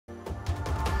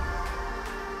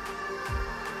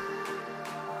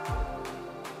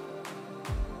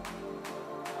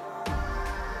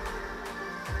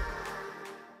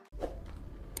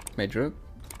Mage rogue.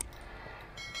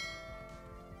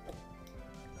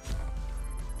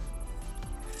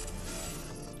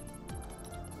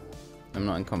 I'm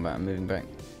not in combat, I'm moving back.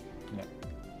 Yeah.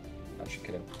 I should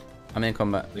kill him. I'm in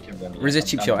combat. Them, yeah. Resist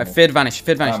cheap shot. I feared vanish.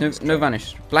 Feared vanish. No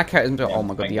vanish. Blackout isn't. Yeah, Oh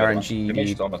my god, the RNG. The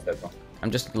mage is almost dead, bro. I'm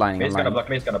just lining. Mage's gonna block.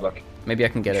 Mage's gonna block. Maybe I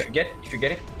can get it. If you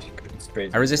get it, it's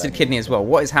crazy. I resisted kidney as well.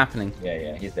 What is happening? Yeah,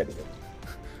 yeah, he's dead.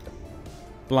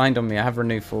 Blind on me. I have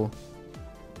renew full.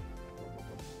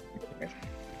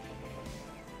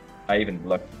 I even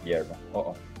blocked the air,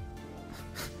 bro.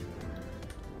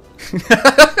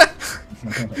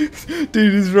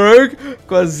 Dude, his rogue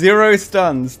got 0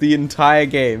 stuns the entire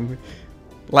game.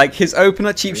 Like his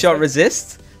opener cheap shot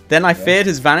resist, then I feared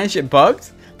his vanish, it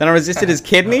bugged, then I resisted his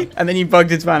kidney, and then he bugged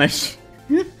his vanish.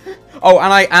 Oh,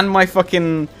 and my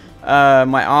fucking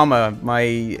my armor,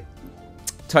 my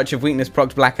touch of weakness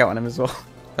procced blackout on him as well.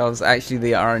 That was actually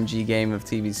the RNG game of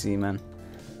TBC, man.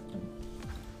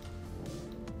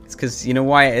 It's because you know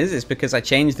why it is? It's because I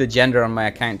changed the gender on my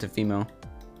account to female.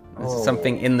 There's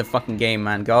something in the fucking game,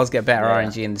 man. Girls get better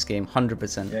RNG in this game,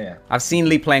 100%. Yeah. I've seen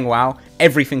Lee playing WoW.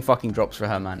 Everything fucking drops for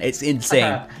her, man. It's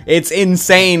insane. It's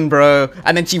insane, bro.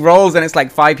 And then she rolls, and it's like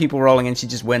 5 people rolling, and she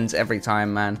just wins every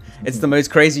time, man. It's the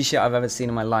most crazy shit I've ever seen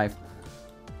in my life.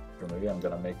 Maybe I'm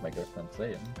gonna make my girlfriend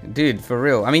play it. Dude, for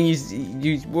real. I mean,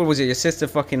 you what was it? Your sister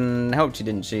fucking helped you,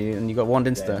 didn't she? And you got wand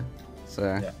insta. Yeah. So.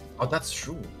 Yeah. Oh, that's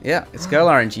true. Yeah, it's girl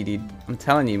RNG, dude. I'm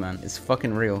telling you, man. It's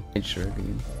fucking real. It's true,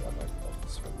 dude.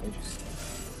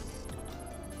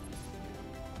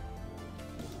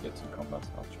 Get some combat,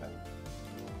 I'll try.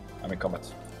 I'm in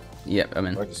combat. Yep, I'm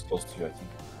in. We're just close to you, I think.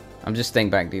 I'm just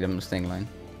staying back, dude. I'm staying line.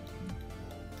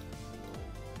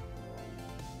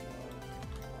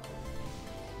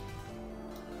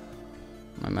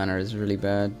 My mana is really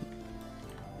bad.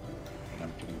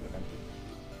 I'm killing them.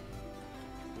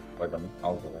 Wait on me.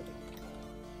 I'll go right.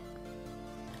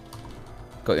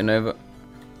 Got your Nova.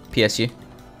 PSU.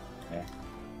 Yeah.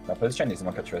 My position is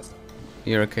market rest.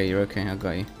 You're okay, you're okay. I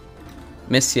got you.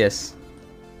 Miss, yes.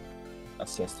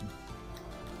 That's yes.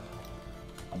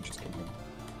 I'm just kidding.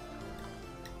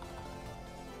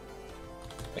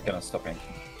 I cannot stop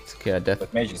anything. It's okay, I death.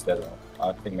 But mage is dead.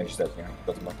 I think mage is dead. Yeah,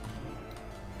 doesn't matter.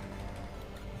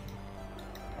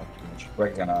 We're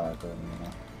gonna go.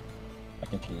 I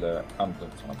can kill the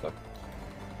unblocked on block.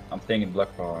 I'm staying in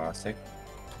block for a sec.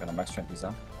 Gonna max strength this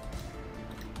out.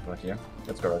 Right here.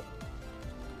 Let's go right.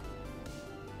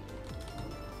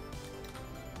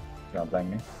 Gonna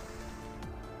blind me.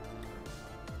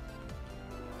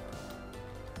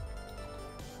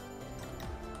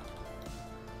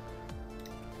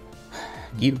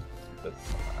 Get him. But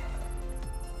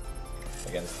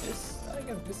against this,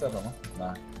 I don't know.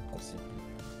 Nah, let's see.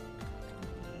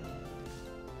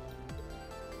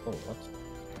 Oh, what?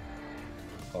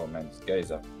 Oh man, this guy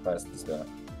is a fast, this guy.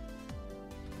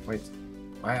 Wait.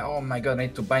 Oh my god, I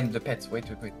need to bind the pets. Wait.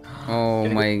 Oh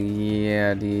my,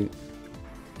 yeah, dude.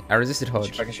 I resisted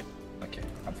Hodge. I can ship. Okay,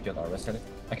 I'm forgetting I rested it.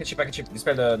 I can ship.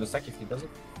 Dispel the stack if he does it.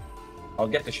 I'll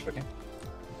get the ship, okay?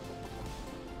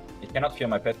 He cannot fear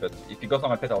my pet, but if he goes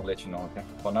on my pet, I'll let you know, okay?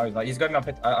 For now, he's going on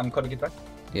my pet. I'm calling it back.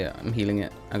 Yeah, I'm healing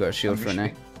it. I got a shield for it now.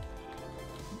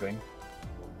 I'm going.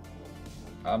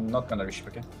 I'm not gonna reship,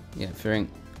 okay? Yeah, fearing.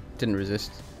 Didn't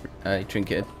resist. He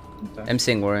trinketed. Okay. I'm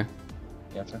seeing warrior.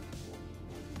 Yeah, sure.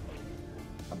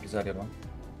 I'm crusade one.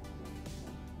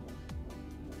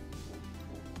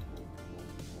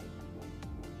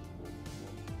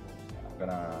 I'm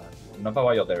gonna Nova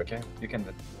while you're there, okay? You can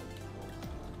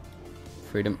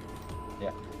Freedom.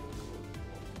 Yeah.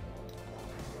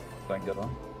 Playing that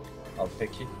one. I'll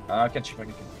take it. I can chip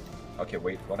again. Okay,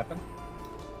 wait, what happened?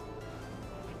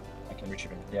 I can reach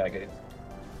it. Yeah, I get it.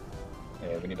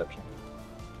 Yeah, we need up here.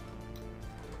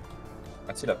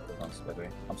 I see that once, by the way.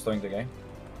 I'm slowing the game.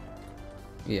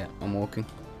 Yeah, I'm walking.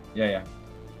 Yeah.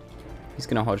 He's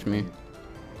gonna hodge me.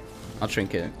 I'll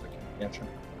trinket it. Yeah, sure.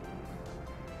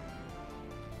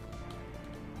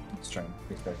 Let's try and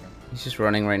fix that again. He's just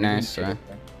running right now, so.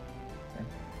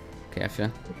 Okay, I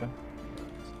fear. Okay.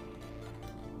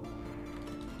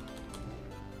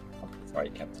 Oh,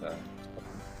 you can't.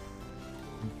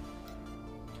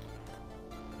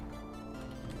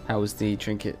 How was the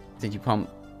trinket? Did you pump?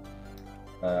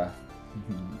 I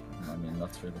mean,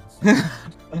 not really.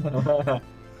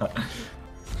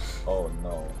 Oh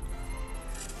no.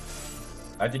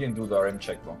 I didn't do the RM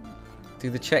check, bro. Do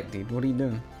the check, dude. What are you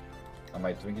doing? Am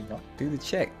I doing it now? Do the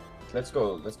check. Let's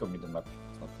go mid the map.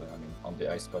 It's not, I mean, on the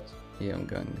ice spot. Yeah, I'm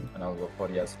going, dude. And I'll go for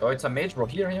the ice. Oh, it's a mage, bro.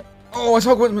 Here. Oh, it's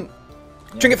Hogwarts.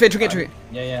 Yeah, Trinket, trinket.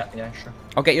 Yeah, sure.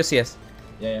 I'll get your CS.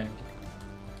 Yeah.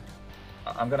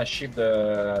 I'm gonna shift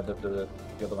the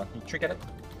other one. You trinket it?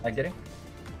 I get it?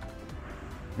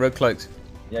 Rogue cloaked.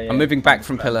 Yeah, yeah. I'm moving back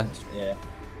from pillar. Yeah.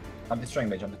 I'm destroying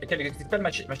mage. Can you dispel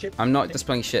my ship? I'm not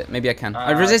displaying shit. Maybe I can.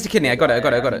 I resist the kidney. I got it.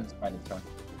 It's fine, it's fine.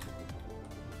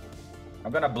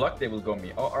 I'm gonna block, they will go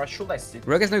me. Or should I sit?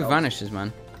 Rogue has no vanishes,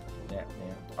 man. Yeah,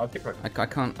 yeah. I'll keep Rogue. I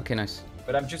can't. Okay, nice.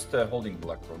 But I'm just holding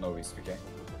block for no risk, okay?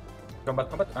 Combat.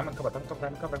 I'm in combat.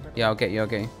 Yeah, I'll get you.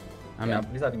 I'm in.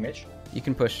 Blizzarding mage. You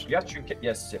can push. You have trinket?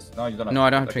 Yes. No, you don't have No, I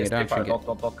don't have okay, trinket.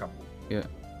 Don't come. Yeah.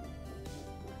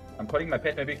 I'm calling my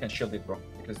pet, maybe you can shield it, bro.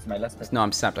 Because it's my last pet. No,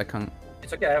 I'm sapped. I can't.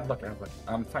 It's okay, I have block.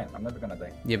 I'm fine. I'm never gonna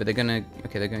die. Yeah, but they're gonna.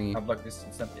 Okay, they're going. I'll block this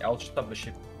instantly. I'll stop the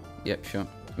ship. Yep, sure.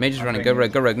 Mage is running. Go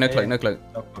rogue. No cloak. No cloak,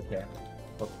 yeah.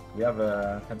 But we have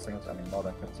 10 seconds. I mean, more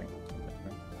than 10 seconds.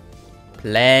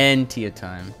 Plenty of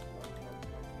time.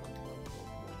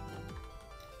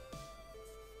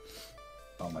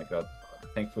 Oh my god.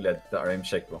 Thankfully I did the RM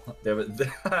check, bro.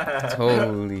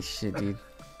 Holy shit, dude.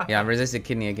 Yeah, I resisted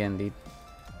kidney again, dude.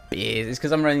 It's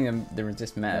because I'm running the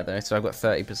resist meta though, so I've got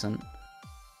 30%.